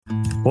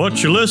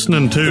What you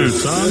listening to,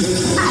 son?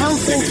 I don't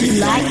think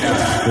you like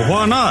it. Well,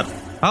 why not?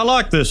 I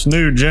like this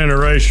new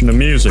generation of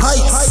music.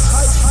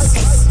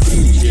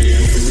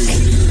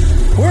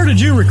 Where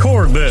did you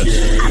record this?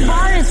 I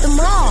bought it at the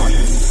mall.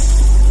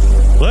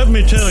 Let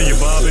me tell you,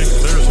 Bobby,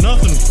 there's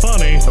nothing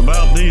funny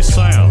about these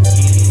sounds.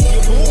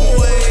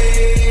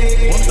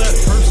 What that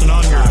person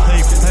on your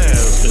tape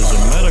has is a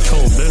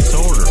medical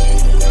disorder.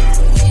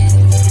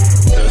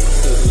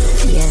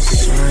 Yes,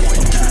 sir.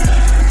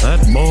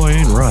 That boy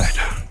ain't right.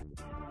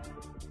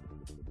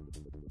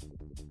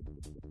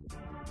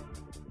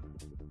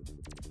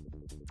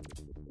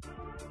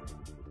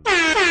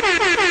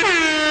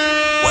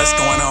 What's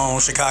going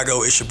on,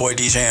 Chicago? It's your boy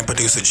DJ and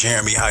producer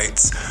Jeremy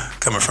Heights,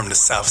 coming from the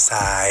South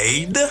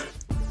Side.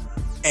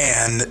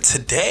 And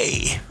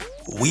today,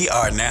 we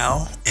are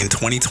now in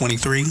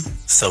 2023,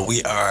 so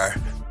we are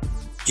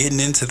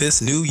getting into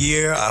this new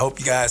year. I hope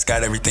you guys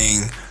got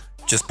everything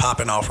just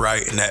popping off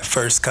right in that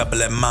first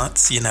couple of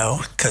months,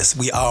 because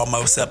we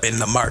almost up in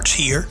the March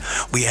here.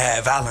 We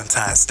had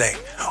Valentine's Day.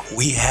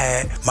 We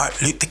had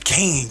Martin Luther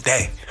King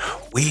Day.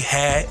 We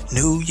had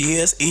New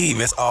Year's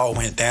Eve. It's all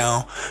went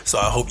down. So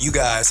I hope you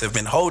guys have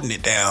been holding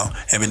it down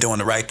and been doing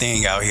the right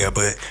thing out here.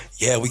 But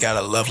yeah, we got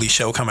a lovely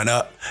show coming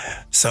up.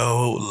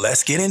 So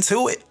let's get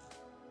into it.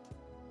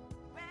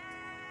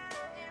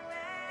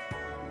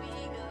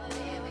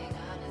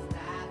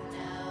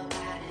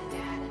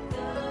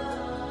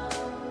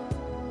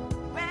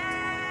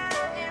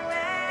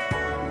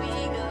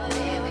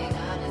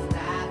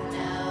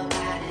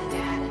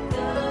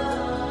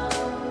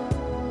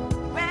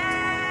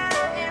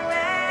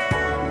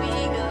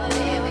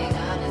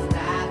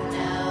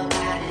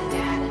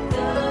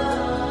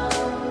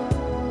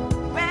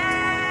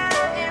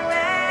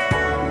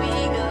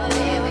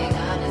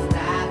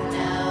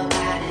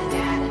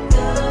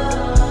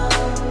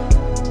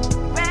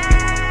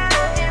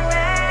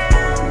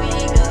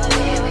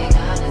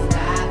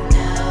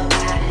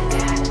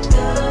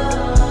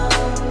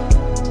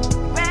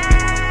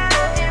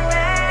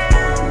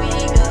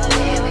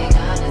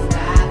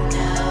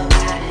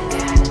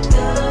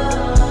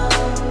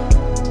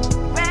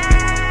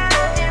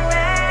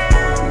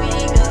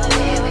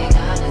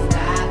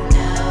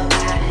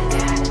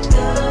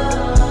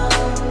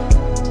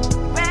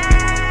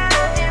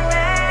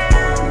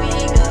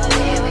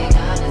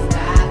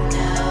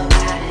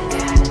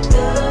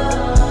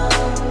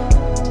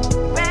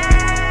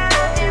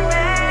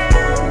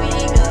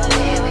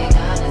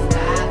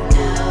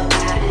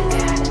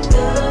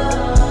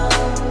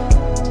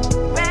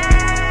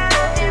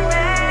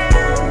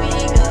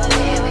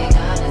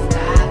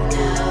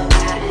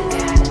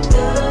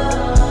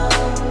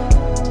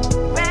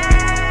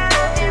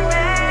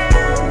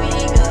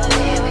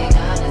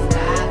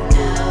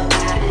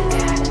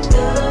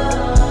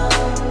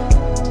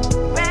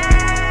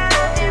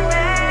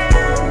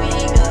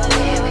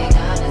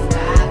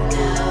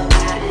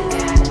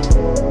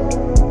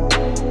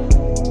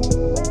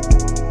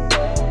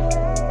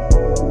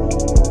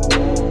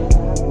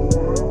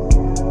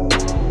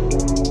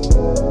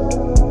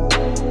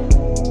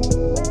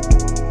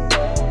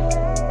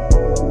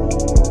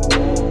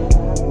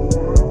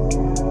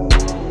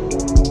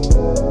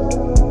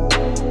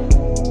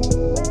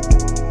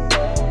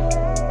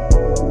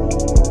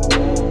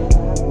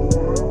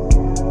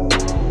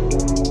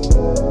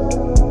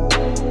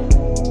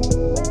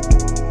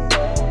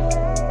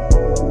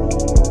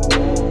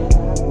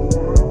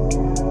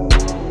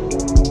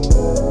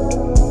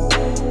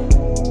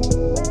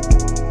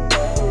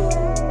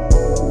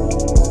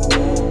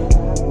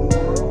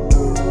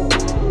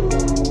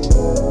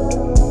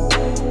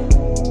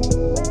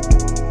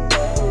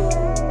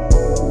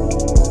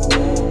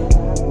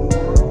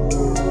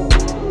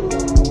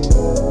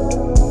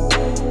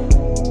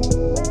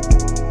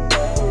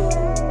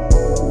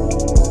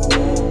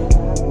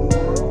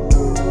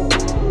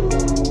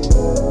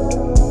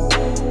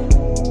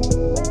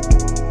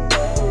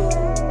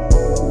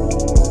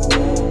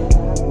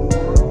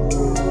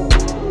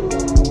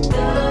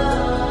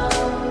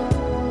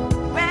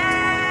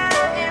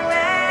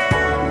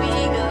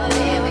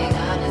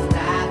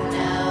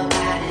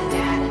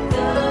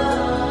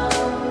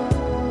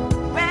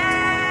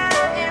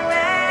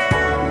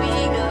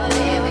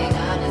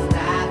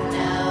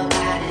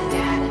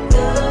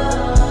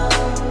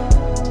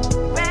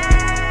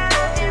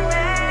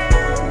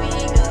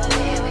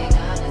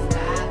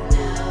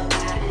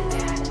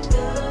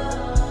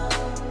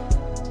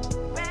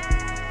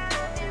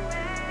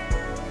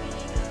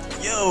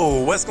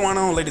 What's going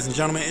on, ladies and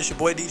gentlemen? It's your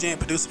boy DJ and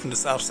producer from the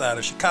South Side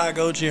of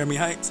Chicago, Jeremy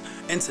Heights.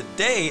 And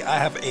today I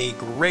have a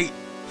great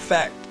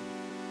fact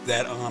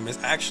that is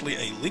actually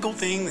a legal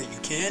thing that you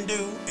can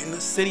do in the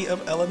city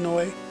of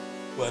Illinois.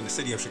 Well, in the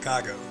city of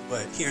Chicago,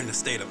 but here in the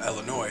state of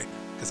Illinois,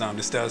 because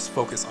this does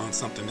focus on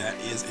something that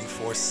is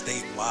enforced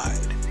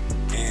statewide.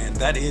 And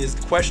that is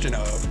the question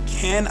of,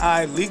 can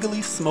I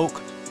legally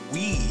smoke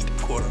weed,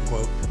 quote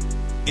unquote,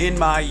 in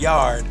my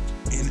yard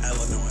in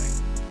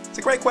Illinois? It's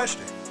a great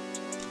question.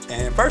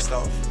 And first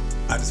off,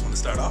 I just want to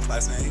start off by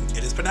saying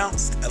it is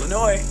pronounced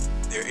Illinois.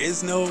 There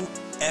is no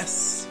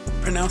S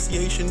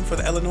pronunciation for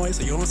the Illinois,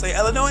 so you don't say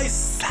Illinois.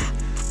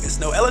 It's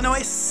no Illinois.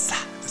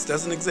 This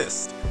doesn't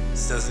exist.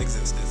 This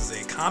is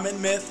a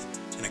common myth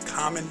and a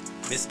common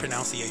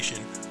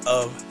mispronunciation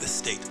of the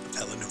state of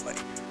Illinois.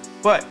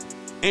 But,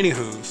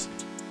 anywho's,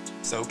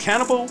 so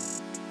cannibal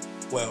is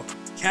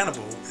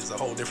a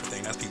whole different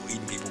thing. That's people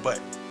eating people, but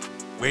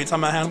we ain't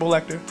talking about Hannibal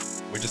Lecter.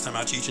 We're just talking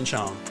about Cheech and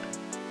Chong.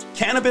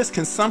 Cannabis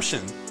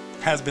consumption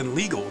has been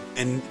legal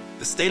in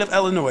the state of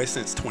Illinois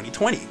since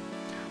 2020.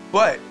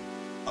 But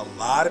a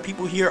lot of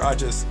people here are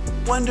just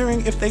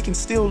wondering if they can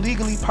still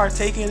legally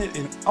partake in it,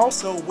 and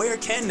also where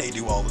can they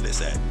do all of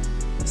this at?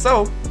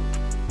 So,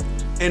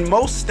 in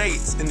most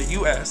states in the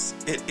US,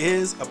 it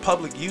is a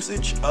public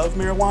usage of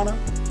marijuana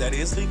that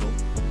is legal,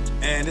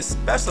 and it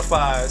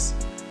specifies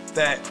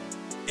that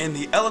in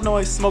the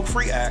Illinois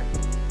Smoke-Free Act,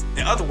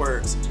 in other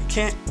words, you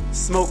can't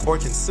smoke or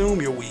consume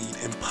your weed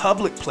in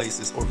public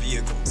places or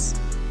vehicles.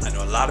 I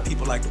know a lot of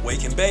people like to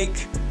wake and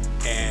bake,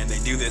 and they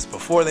do this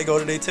before they go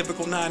to their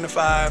typical 9 to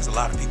 5s. A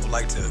lot of people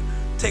like to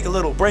take a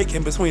little break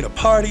in between a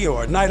party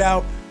or a night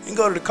out and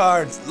go to the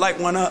car and light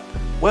one up.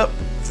 Well,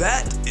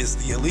 that is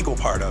the illegal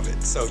part of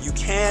it. So you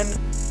can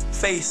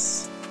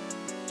face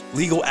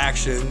legal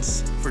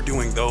actions for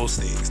doing those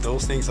things.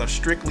 Those things are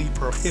strictly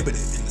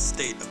prohibited in the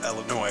state of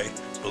Illinois,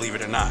 believe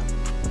it or not.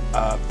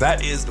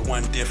 That is the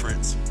one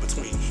difference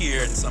between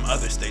here and some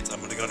other states, I'm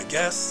gonna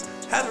guess.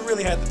 Haven't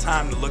really had the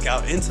time to look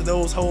out into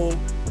those whole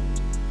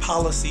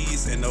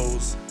policies and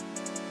those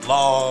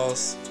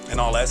laws and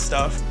all that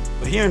stuff.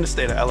 But here in the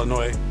state of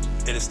Illinois,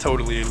 it is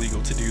totally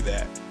illegal to do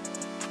that.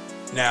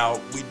 Now,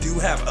 we do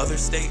have other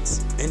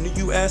states in the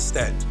US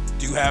that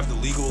do have the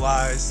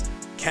legalized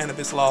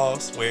cannabis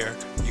laws, where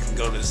you can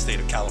go to the state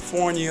of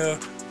California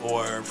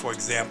or, for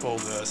example,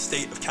 the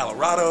state of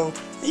Colorado,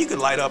 and you can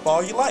light up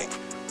all you like.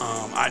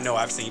 I know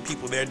I've seen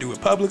people there do it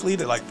publicly.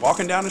 They're like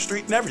walking down the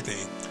street and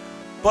everything.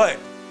 But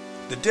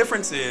the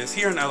difference is,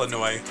 here in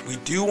Illinois, we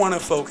do want to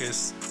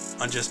focus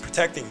on just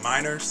protecting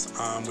minors,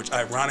 which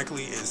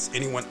ironically is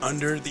anyone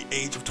under the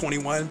age of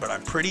 21. But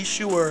I'm pretty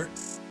sure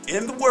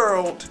in the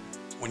world,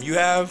 when you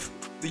have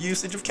the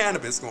usage of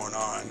cannabis going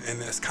on,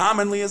 and as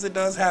commonly as it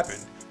does happen,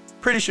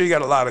 pretty sure you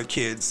got a lot of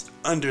kids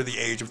under the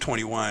age of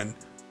 21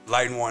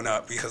 lighting one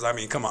up. Because, I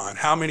mean, come on,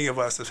 how many of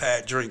us have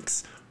had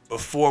drinks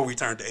before we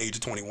turned the age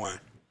of 21?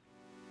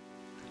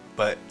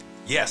 But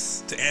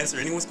yes, to answer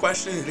anyone's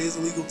question, it is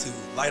illegal to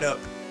light up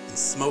and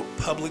smoke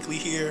publicly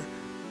here,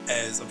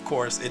 as of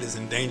course it is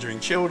endangering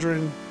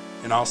children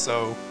and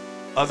also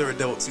other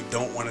adults who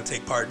don't want to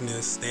take part in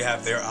this. They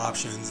have their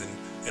options, and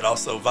it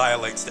also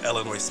violates the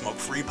Illinois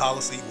smoke-free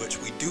policy,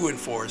 which we do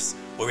enforce,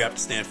 where we have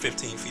to stand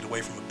 15 feet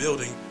away from a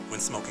building when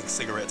smoking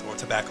cigarettes or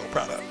tobacco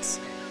products.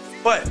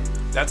 But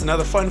that's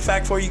another fun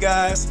fact for you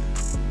guys.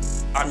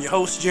 I'm your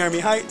host, Jeremy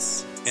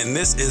Heights, and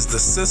this is The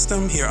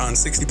System here on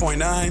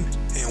 60.9,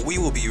 and we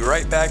will be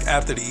right back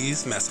after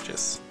these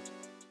messages.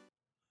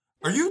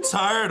 Are you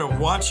tired of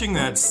watching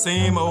that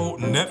same old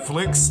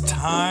Netflix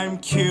time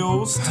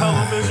kills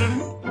television?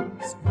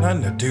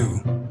 Nothing to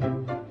do.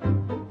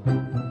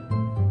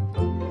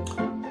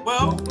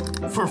 Well,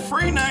 for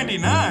free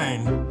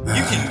 $99,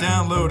 you can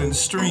download and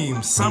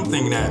stream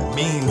something that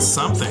means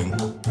something.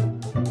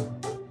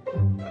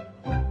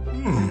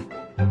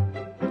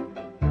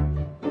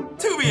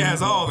 Tubi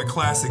has all the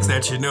classics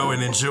that you know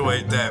and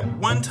enjoyed that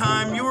one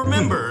time you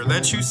remember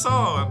that you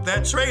saw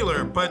that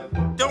trailer but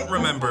don't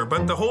remember,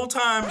 but the whole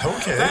time,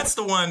 that's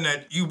the one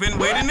that you've been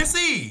waiting to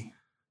see.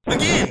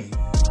 Again,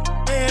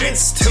 and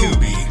it's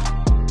Tubi.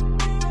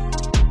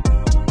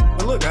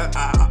 But look,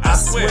 I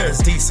swear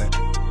it's decent.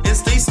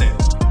 It's decent.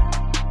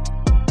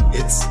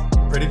 It's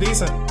pretty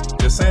decent.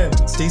 Just saying,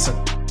 it's decent.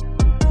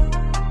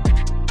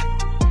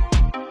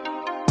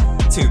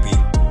 Tubi.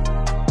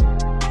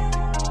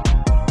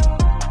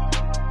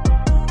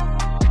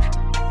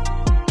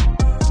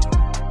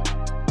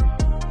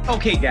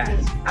 Okay,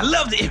 guys, I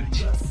love the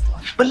image.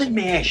 But let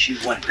me ask you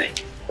one thing.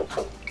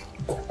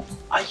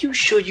 Are you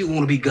sure you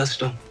want to be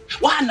Gusto?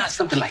 Why not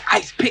something like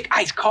Ice Pick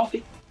Ice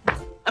Coffee?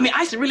 I mean,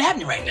 ice is really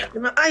happening right now.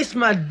 Man, ice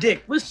my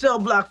dick. We're cell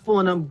block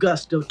 4 and I'm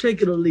Gusto.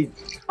 Take it or leave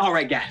it. All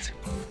right, guys,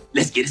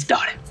 let's get it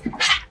started.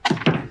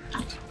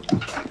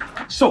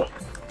 So,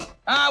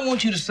 I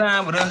want you to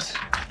sign with us,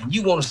 and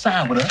you want to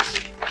sign with us,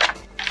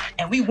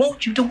 and we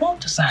want you to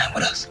want to sign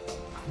with us.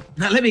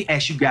 Now, let me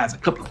ask you guys a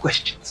couple of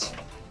questions.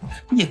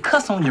 Do you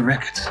cuss on your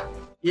records?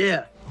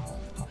 Yeah.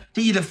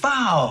 Do you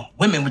defile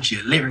women with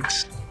your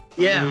lyrics?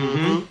 Yeah.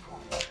 Mm-hmm.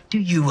 Do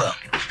you,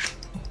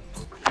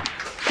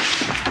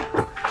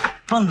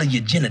 fondle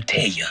your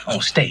genitalia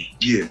on stage?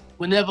 Yeah.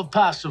 Whenever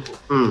possible.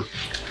 Do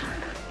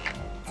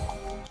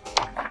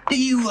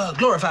you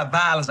glorify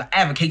violence or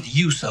advocate the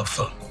use of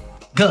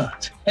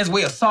guns as a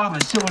way of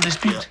solving civil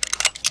disputes?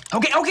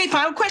 Yeah. Okay,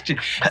 final question.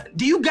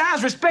 Do you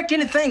guys respect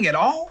anything at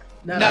all?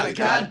 Not a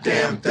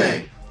goddamn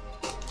thing.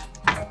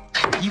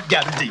 You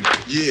got a deal.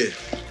 Yeah.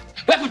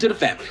 Welcome to the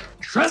family.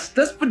 Trust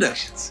Us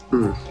Productions.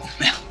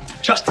 Now,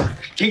 trust us.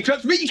 Can't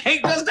trust me, you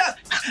can't trust us.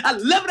 I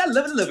love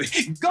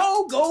it.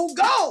 Go, go,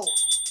 go.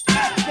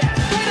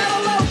 Straight out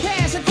of low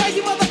cash, I tell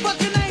you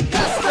motherfucking ain't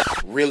custom.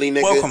 Really,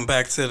 nigga? Welcome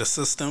back to the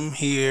system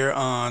here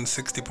on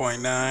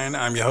 60.9.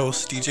 I'm your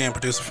host, DJ and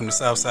producer from the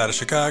south side of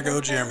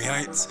Chicago, Jeremy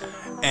Heights.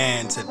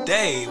 And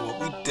today, what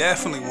we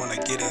definitely want to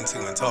get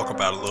into and talk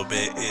about a little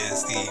bit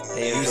is the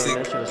music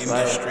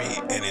industry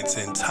in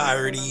its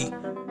entirety.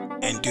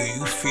 And do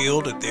you feel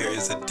that there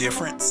is a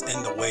difference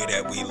in the way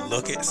that we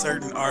look at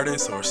certain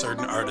artists or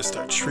certain artists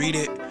are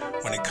treated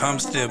when it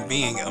comes to them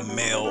being a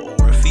male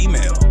or a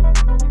female?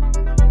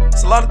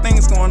 There's a lot of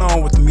things going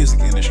on with the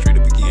music industry to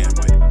begin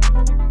with.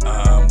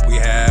 We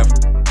have,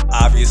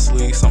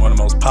 obviously, some of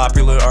the most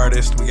popular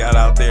artists we got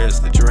out there is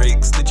the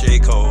Drakes, the J.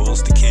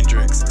 Coles, the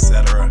Kendricks,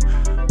 etc.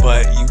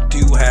 But you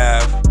do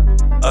have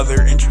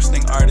other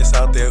interesting artists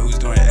out there who's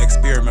doing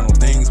experimental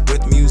things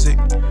with music.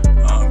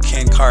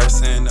 Ken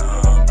Carson,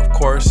 of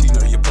course, you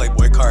know, your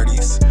Playboy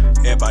Cardis.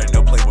 Everybody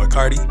know Playboy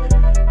Cardi.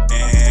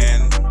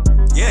 And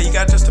yeah, you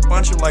got just a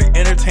bunch of like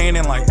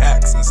entertaining like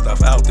acts and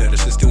stuff out there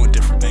that's just doing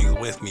different things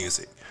with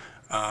music.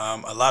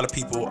 A lot of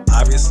people,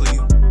 obviously,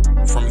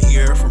 from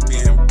here,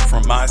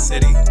 from my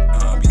city,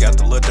 you got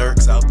the Lil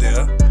Durks out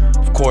there.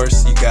 Of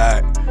course, you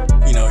got,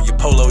 you know, your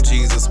Polo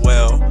G's as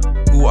well,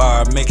 who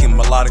are making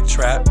melodic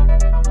trap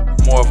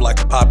more of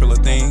like a popular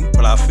thing.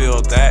 But I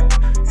feel that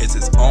is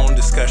its own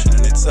discussion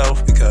in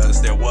itself,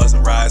 because there was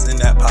a rise in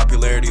that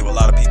popularity of a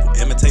lot of people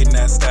imitating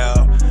that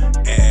style.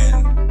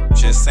 And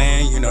just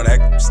saying, you know,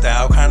 that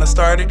style kind of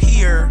started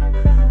here.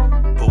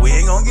 But we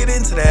ain't gonna get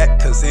into that,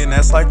 because then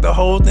that's like the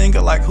whole thing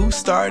of like, who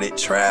started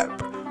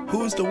trap?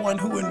 Who's the one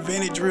who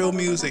invented drill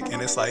music?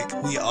 And it's like,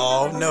 we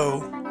all know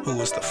who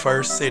was the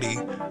first city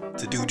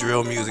to do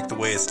drill music the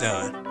way it's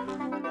done.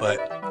 But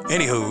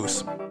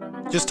anywho's,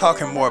 just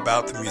talking more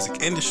about the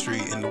music industry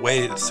and the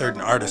way that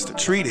certain artists are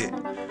treated,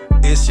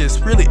 it's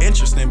just really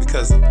interesting,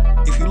 because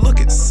if you look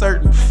at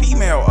certain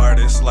female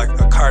artists like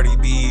a Cardi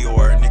B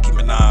or a Nicki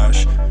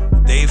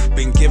Minaj, they've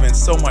been given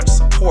so much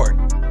support.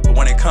 But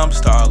when it comes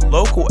to our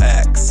local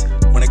acts,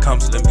 when it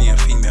comes to them being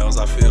females,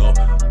 I feel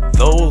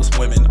those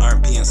women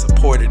aren't being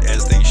supported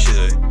as they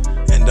should.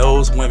 And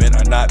those women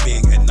are not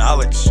being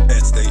acknowledged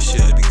as they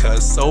should,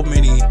 because so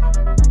many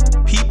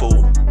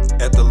people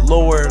at the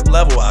lower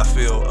level, I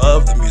feel,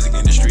 of the music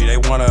industry, they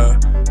want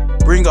to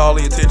bring all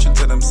the attention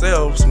to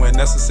themselves when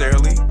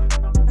necessarily,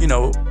 you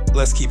know,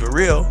 let's keep it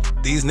real,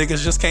 these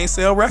niggas just can't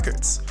sell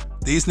records.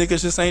 These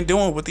niggas just ain't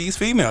doing what these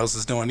females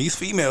is doing. These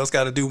females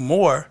got to do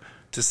more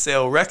to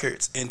sell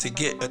records and to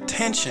get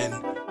attention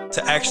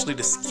to actually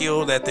the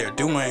skill that they're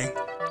doing,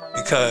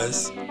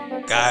 because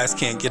guys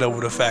can't get over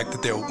the fact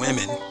that they're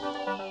women.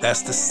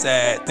 That's the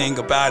sad thing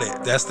about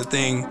it. That's the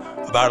thing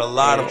about a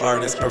lot of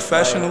artists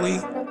professionally.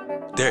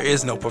 There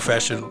is no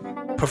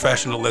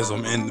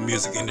professionalism in the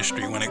music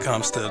industry when it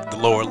comes to the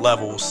lower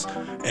levels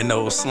and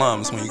those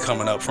slums when you're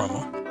coming up from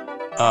them.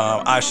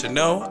 I should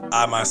know,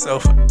 I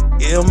myself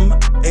am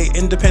an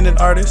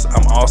independent artist.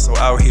 I'm also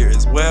out here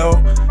as well,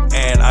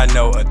 and I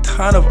know a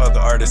ton of other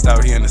artists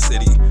out here in the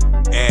city.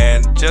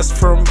 And just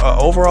from an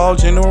overall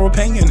general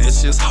opinion,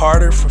 it's just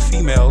harder for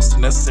females to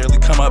necessarily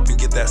come up and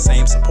get that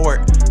same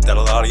support that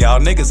a lot of y'all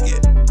niggas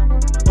get.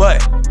 But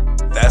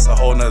that's a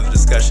whole nother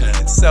discussion in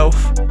itself,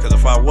 because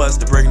if I was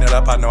to bring that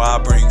up, I know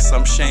I'll bring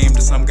some shame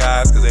to some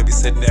guys, because they be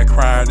sitting there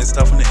crying and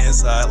stuff on the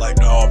inside like,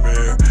 no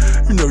man,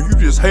 you know, you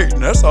just hating,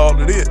 that's all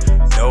it is.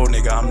 No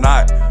nigga, I'm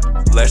not.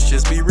 Let's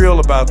just be real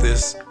about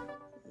this.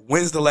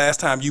 When's the last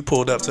time you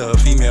pulled up to a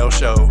female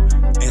show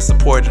and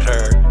supported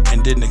her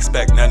and didn't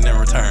expect nothing in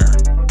return?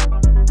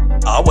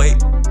 I'll wait.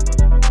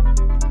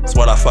 That's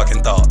what I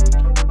fucking thought.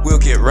 We'll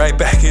get right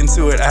back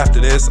into it after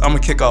this. I'm gonna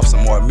kick off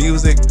some more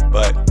music,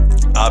 but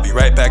I'll be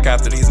right back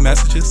after these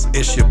messages.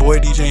 It's your boy,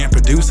 DJ and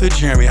producer,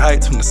 Jeremy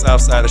Heights from the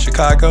south side of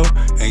Chicago.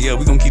 And yeah,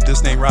 we're gonna keep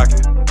this thing rocking.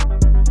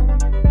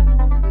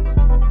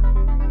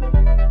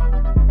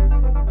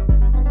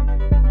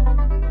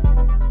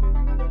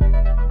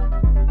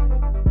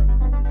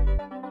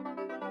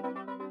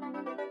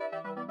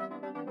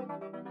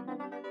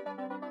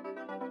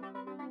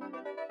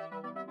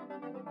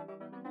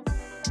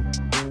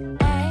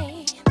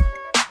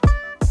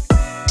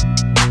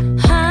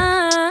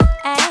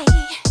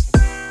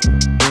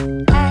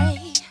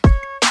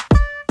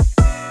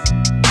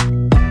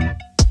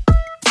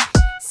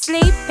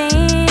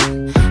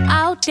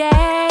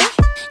 Day,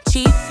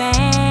 chief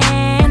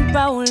and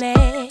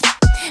rolling,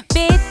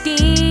 big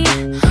D,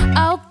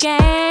 oh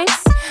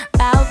gangs,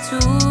 about to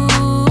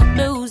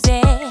lose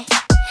it.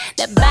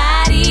 The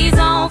body's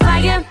on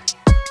fire.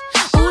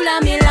 Ooh,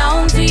 love me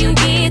long till you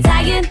get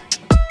tired.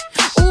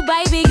 Ooh,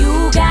 baby,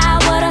 you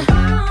got what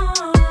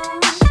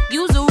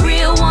you's a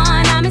real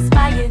one, I'm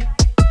inspired.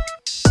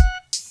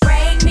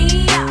 Break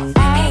me off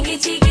and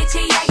get you,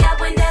 yeah, yeah,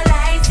 when the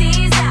lights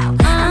is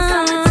out. I'm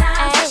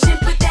summertime, fashion,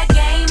 put that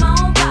game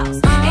on pause.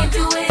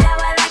 Do it how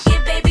I like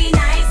it, baby,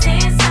 nice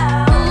and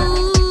slow.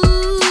 Ooh,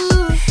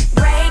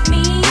 break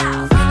me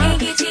off and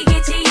get you,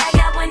 yeah,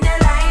 yeah, when the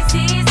lights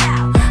is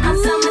out. I'm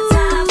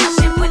summertime,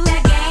 fashion, put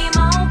that game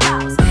on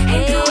pause.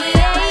 And do it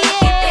how I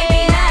like it,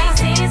 baby, nice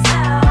and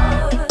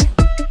slow.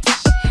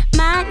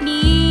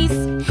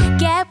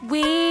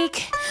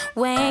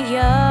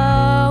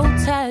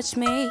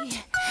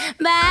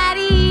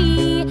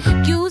 body.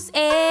 You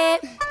said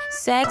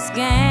sex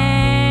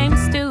gang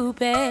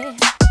stupid.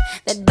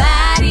 That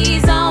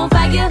body's on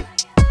fire.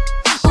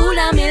 Ooh,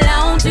 love me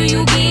long till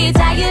you get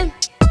tired.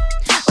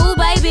 Ooh,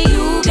 baby,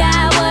 you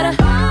got what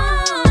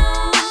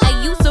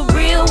I you so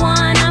real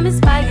one, I'm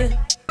inspired.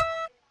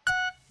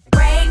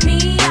 Break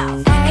me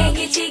off and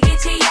get you,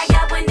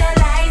 yeah, when the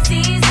lights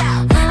is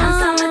out. I'm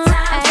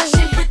summertime, so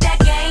she put that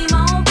game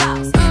on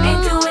pause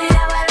and do it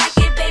how I like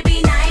it,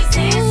 baby, nice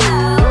and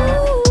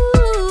slow.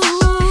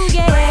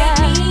 Break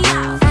me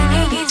off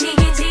and get you,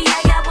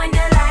 yeah, when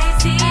the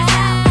lights is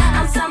out.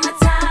 I'm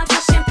summertime, so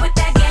she put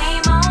that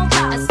game on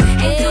pause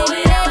and do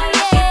it how I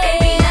like it,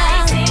 baby,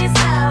 nice and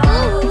slow.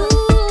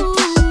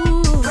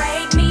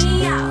 Break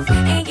me off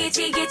and get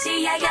you,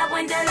 yeah,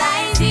 when the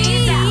lights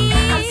is out.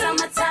 I'm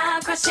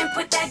summertime, crush and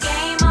put that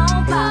game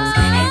on pause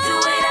and do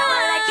it how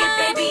I like it,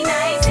 baby,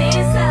 nice and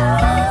slow.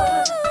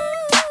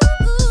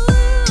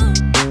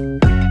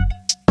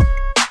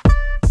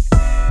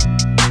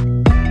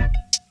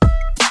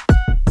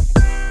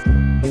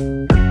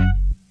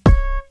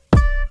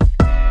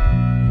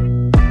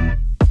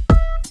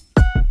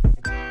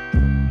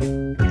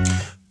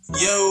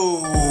 Yo,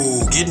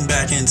 getting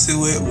back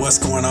into it. What's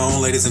going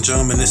on, ladies and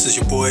gentlemen? This is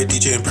your boy,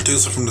 DJ and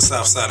producer from the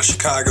south side of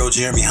Chicago,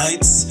 Jeremy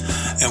Heights,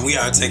 and we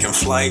are taking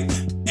flight.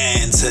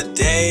 And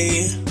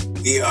today,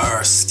 we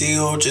are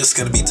still just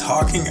going to be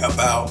talking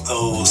about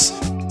those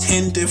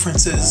 10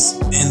 differences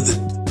in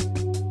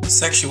the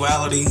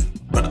sexuality,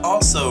 but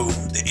also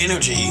the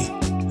energy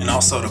and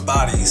also the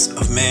bodies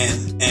of men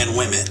and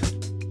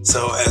women.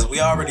 So, as we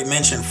already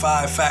mentioned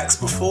 5 facts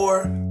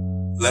before,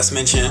 let's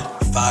mention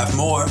 5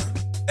 more.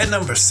 At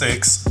number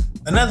 6,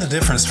 another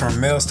difference from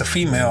males to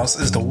females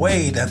is the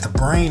way that the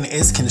brain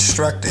is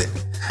constructed,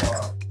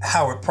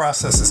 how it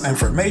processes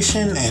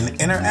information and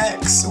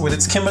interacts with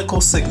its chemical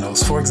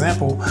signals. For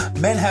example,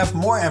 men have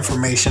more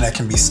information that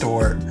can be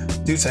stored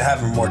due to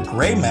having more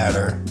gray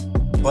matter,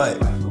 but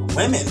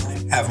women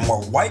have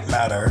more white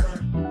matter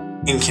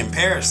in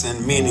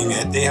comparison, meaning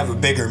that they have a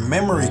bigger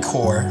memory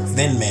core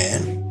than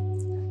men.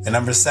 At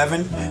number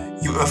 7,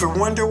 you ever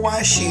wonder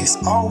why she's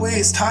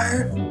always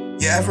tired?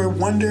 You ever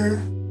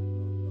wonder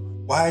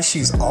why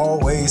she's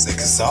always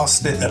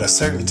exhausted at a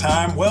certain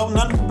time? Well,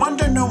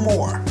 wonder no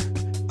more.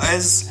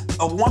 As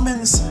a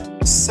woman's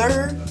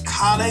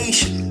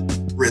circadian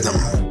rhythm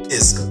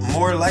is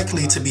more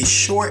likely to be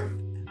short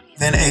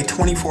than a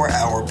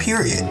 24-hour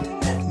period,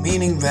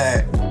 meaning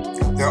that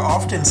they're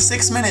often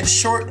 6 minutes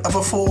short of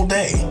a full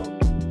day,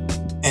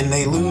 and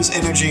they lose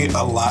energy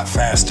a lot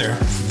faster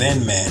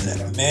than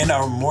men. Men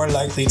are more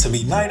likely to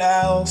be night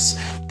owls,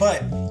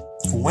 but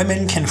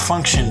women can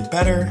function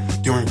better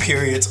during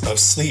periods of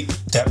sleep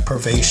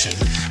deprivation,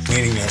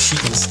 meaning that she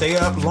can stay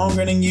up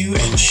longer than you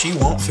and she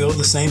won't feel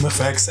the same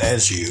effects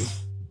as you.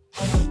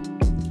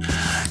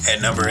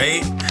 At number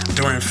 8,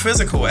 during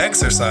physical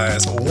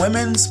exercise,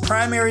 women's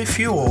primary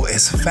fuel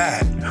is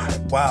fat,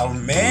 while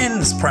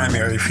men's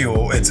primary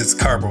fuel is its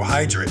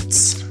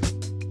carbohydrates.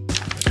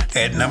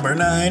 At number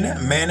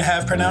 9, men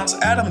have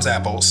pronounced Adam's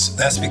apples.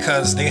 That's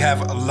because they have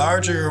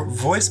larger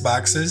voice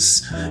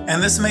boxes, and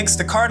this makes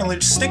the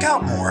cartilage stick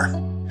out more.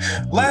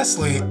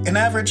 Lastly, an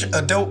average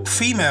adult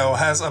female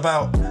has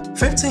about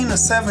 15 to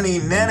 70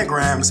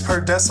 nanograms per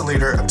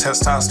deciliter of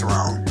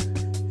testosterone.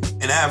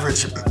 An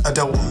average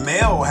adult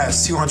male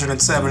has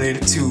 270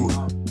 to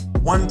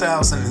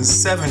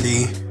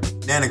 1,070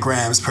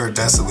 nanograms per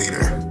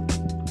deciliter.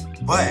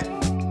 But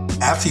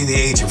after the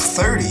age of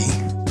 30,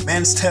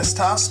 men's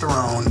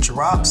testosterone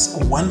drops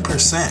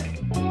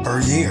 1% per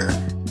year,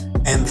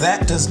 and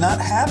that does not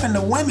happen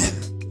to women.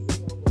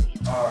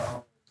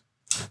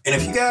 And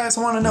if you guys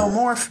want to know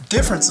more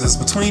differences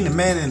between the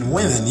men and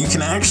women, you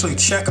can actually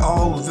check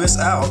all of this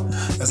out,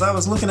 as I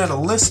was looking at a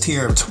list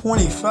here of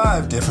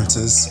 25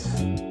 differences,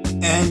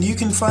 and you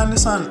can find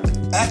this on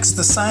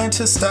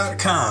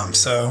AskTheScientist.com.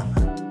 So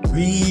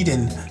read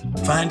and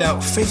find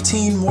out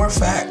 15 more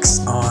facts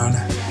on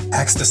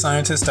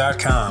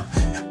AskTheScientist.com.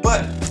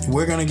 But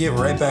we're going to get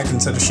right back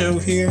into the show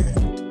here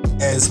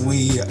as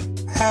we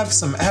have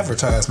some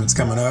advertisements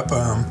coming up.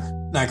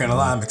 Not going to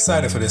lie, I'm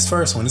excited for this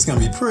first one. It's going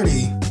to be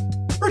pretty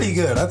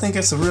good. I think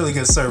it's a really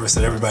good service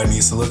that everybody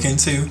needs to look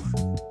into.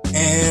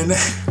 And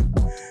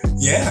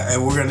yeah,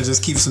 and we're going to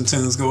just keep some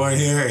tunes going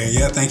here. And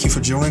yeah, thank you for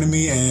joining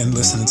me and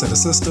listening to The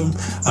System.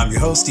 I'm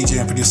your host, DJ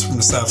and producer from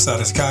the south side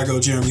of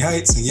Chicago, Jeremy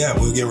Heights. And yeah,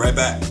 we'll get right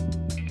back.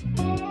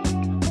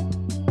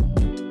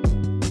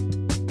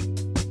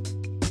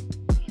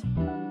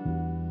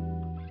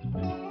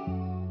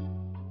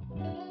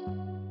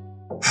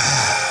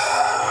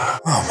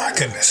 Oh my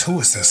goodness, who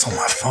is this on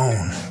my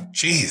phone?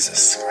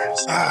 Jesus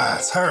Christ.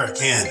 It's her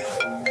again.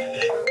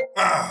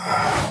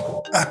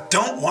 I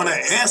don't want to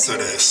answer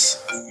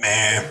this,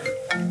 man.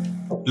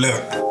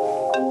 Look,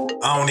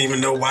 I don't even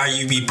know why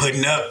you be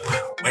putting up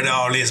with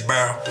all this,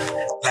 bro.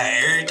 Like,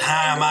 every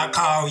time I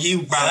call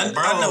you, bro,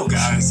 I know,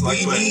 guys.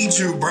 Like, we need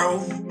you,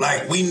 bro.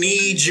 Like, we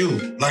need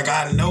you. Like,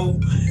 I know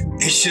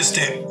It's just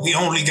that we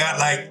only got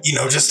like, we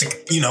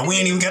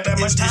ain't even got that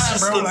much time,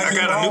 bro. Look, I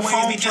got a new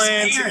phone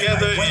plan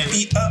together, like, what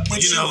be up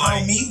with you,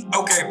 homie?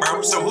 Okay,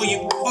 bro. So who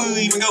you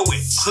even go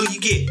with? Who you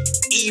get?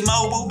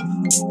 E-Mobile,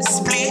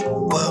 Split.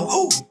 Well,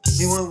 who?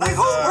 You went with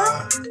who,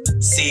 bro?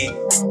 See,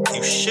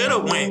 you should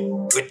have went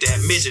with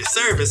that midget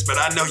service, but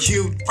I know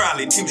you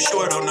probably too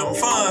short on them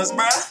funds,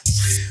 bro.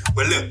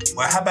 But look,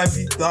 how about if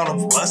you thought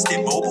of Busted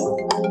Mobile?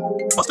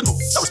 Busted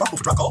Mobile, not responsible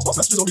for drop calls, lost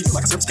messages, or leaving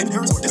like a service payment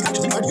errors or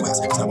disconnections anywhere in the U.S.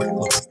 It's not working.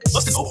 Look,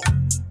 Busted Mobile.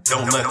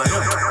 Don't let them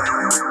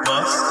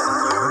bust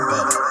your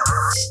bubble.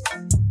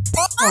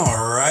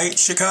 All right,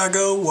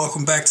 Chicago,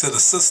 welcome back to the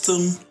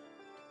system.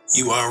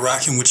 You are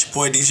rocking with your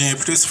boy DJ and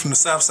producer from the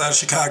South Side of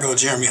Chicago,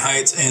 Jeremy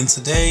Heights, and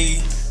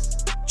today,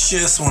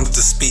 just wanted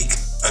to speak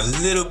a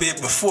little bit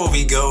before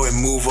we go and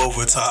move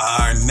over to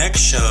our next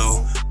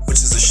show,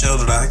 which is a show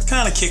that I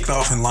kind of kicked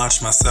off and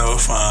launched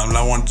myself. And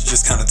I wanted to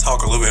just kind of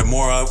talk a little bit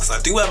more of, because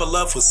I do have a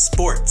love for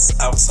sports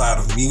outside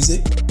of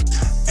music.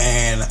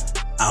 And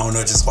I don't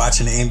know, just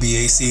watching the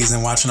NBA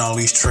season, watching all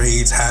these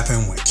trades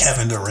happen with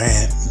Kevin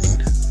Durant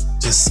and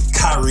just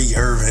Kyrie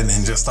Irving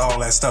and just all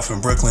that stuff in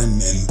Brooklyn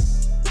and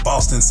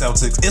Boston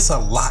Celtics. It's a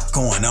lot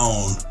going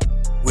on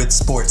with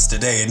sports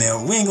today. And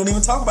now we ain't gonna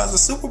even talk about the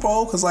Super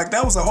Bowl, because like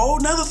that was a whole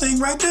nother thing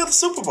right there, the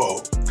Super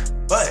Bowl.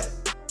 But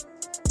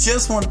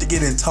just wanted to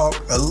get in talk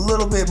a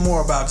little bit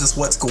more about just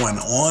what's going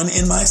on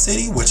in my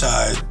city, what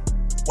I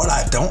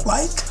don't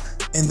like,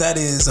 and that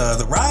is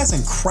the rise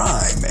in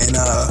crime. And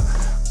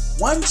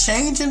one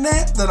change in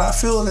that I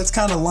feel that's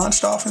kind of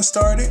launched off and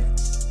started.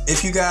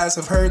 If you guys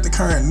have heard the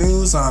current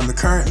news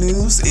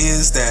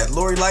is that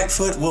Lori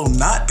Lightfoot will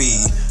not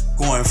be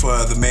going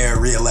for the mayor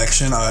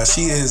re-election.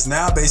 She is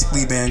now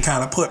basically been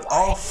kind of put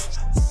off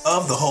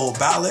of the whole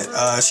ballot.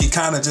 She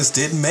kind of just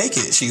didn't make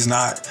it. She's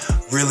not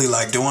really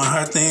like doing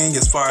her thing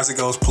as far as it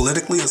goes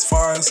politically, as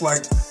far as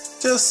like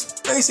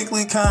just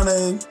basically kind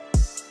of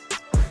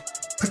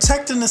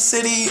protecting the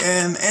city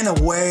and in a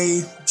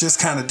way just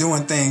kind of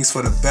doing things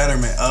for the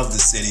betterment of the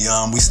city.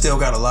 We still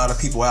got a lot of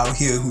people out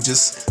here who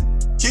just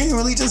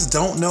genuinely just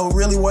don't know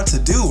really what to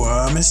do.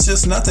 It's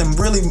just nothing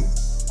really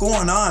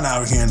going on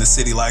out here in the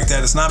city like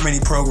that. It's not many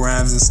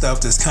programs and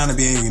stuff that's kind of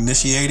being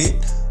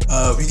initiated.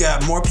 We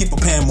got more people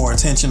paying more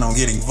attention on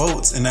getting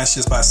votes, and that's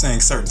just by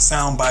saying certain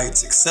sound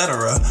bites,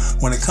 etc.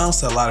 when it comes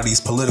to a lot of these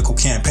political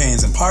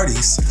campaigns and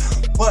parties.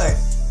 But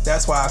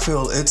that's why I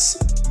feel it's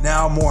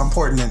now more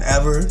important than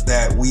ever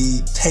that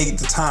we take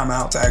the time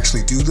out to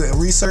actually do the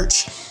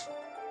research,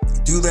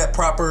 do that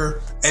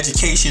proper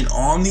education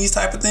on these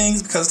type of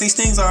things, because these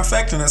things are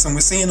affecting us and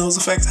we're seeing those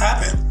effects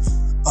happen.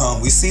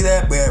 We see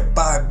that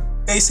by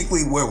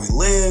basically where we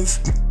live,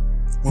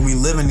 when we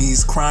live in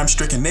these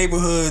crime-stricken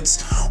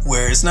neighborhoods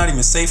where it's not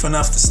even safe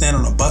enough to stand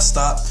on a bus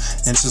stop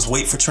and just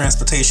wait for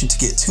transportation to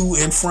get to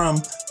and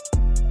from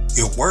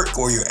your work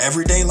or your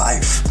everyday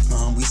life.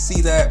 We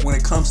see that when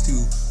it comes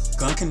to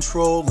gun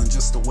control and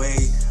just the way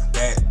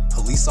that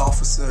police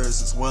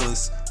officers as well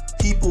as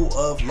people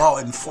of law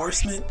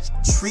enforcement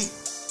treat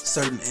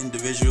certain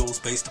individuals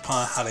based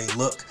upon how they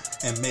look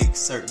and make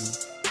certain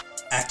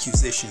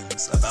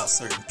accusations about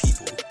certain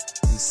people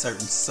in certain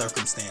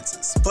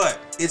circumstances. But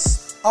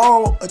it's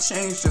all a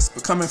change just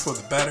becoming for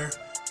the better.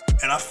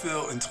 And I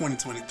feel in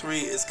 2023,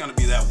 it's going to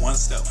be that one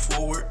step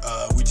forward.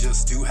 We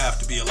just do have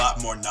to be a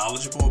lot more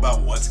knowledgeable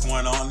about what's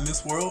going on in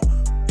this world.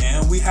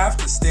 And we have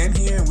to stand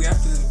here and we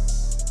have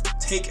to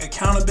take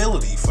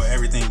accountability for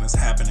everything that's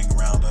happening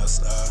around us.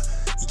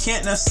 You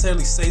can't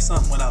necessarily say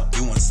something without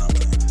doing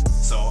something.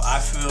 So I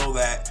feel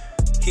that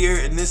here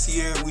in this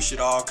year, we should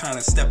all kind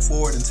of step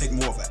forward and take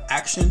more of an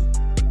action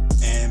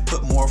and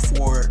put more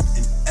forward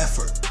an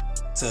effort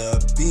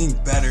to being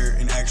better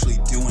and actually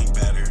doing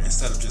better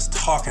instead of just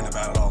talking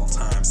about it all the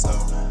time. So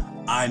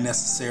I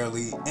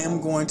necessarily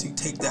am going to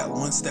take that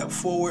one step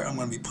forward. I'm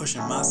going to be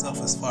pushing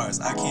myself as far as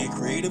I can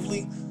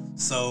creatively.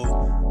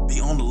 So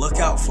be on the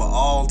lookout for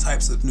all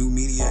types of new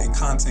media and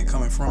content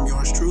coming from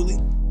yours truly.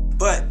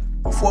 But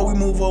before we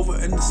move over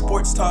into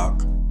sports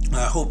talk,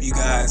 I hope you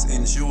guys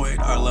enjoyed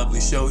our lovely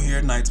show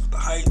here, Nights with the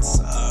Heights.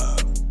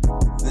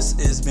 This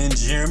has been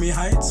Jeremy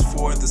Heights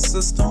for The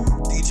System,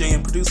 DJ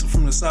and producer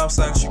from the South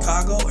Side of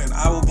Chicago, and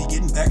I will be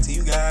getting back to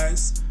you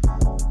guys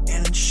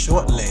in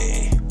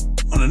shortly.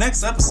 On the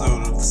next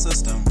episode of The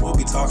System, we'll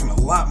be talking a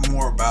lot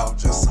more about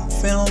just some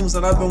films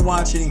that I've been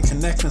watching and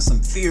connecting some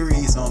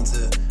theories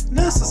onto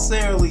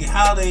necessarily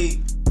how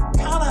they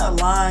kind of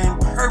align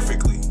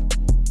perfectly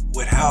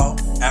with how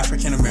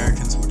African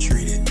Americans were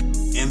treated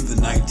in the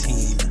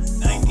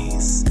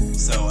 1990s.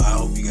 So I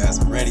hope you guys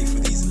are ready for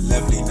these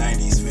lovely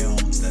 90s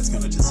films that's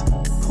going to just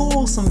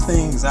pull some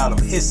things out of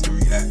history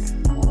that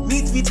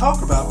need to be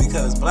talked about,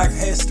 because Black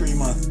History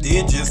Month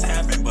did just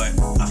happen, but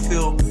I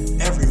feel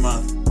every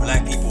month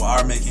Black people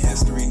are making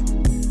history,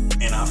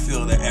 and I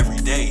feel that every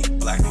day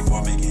Black people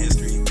are making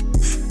history.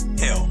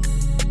 Hell,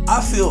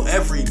 I feel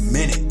every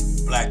minute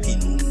Black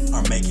people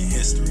are making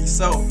history.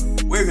 So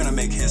we're going to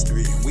make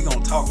history and we're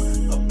going to talk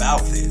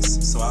about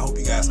this. So I hope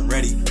you guys are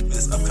ready for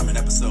this upcoming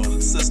episode of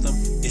The System.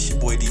 It's your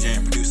boy DJ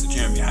and producer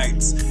Jeremy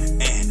Heights,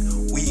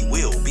 and we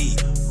will be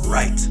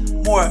right.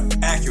 More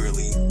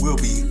accurately, we'll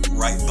be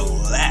right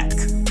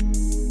black.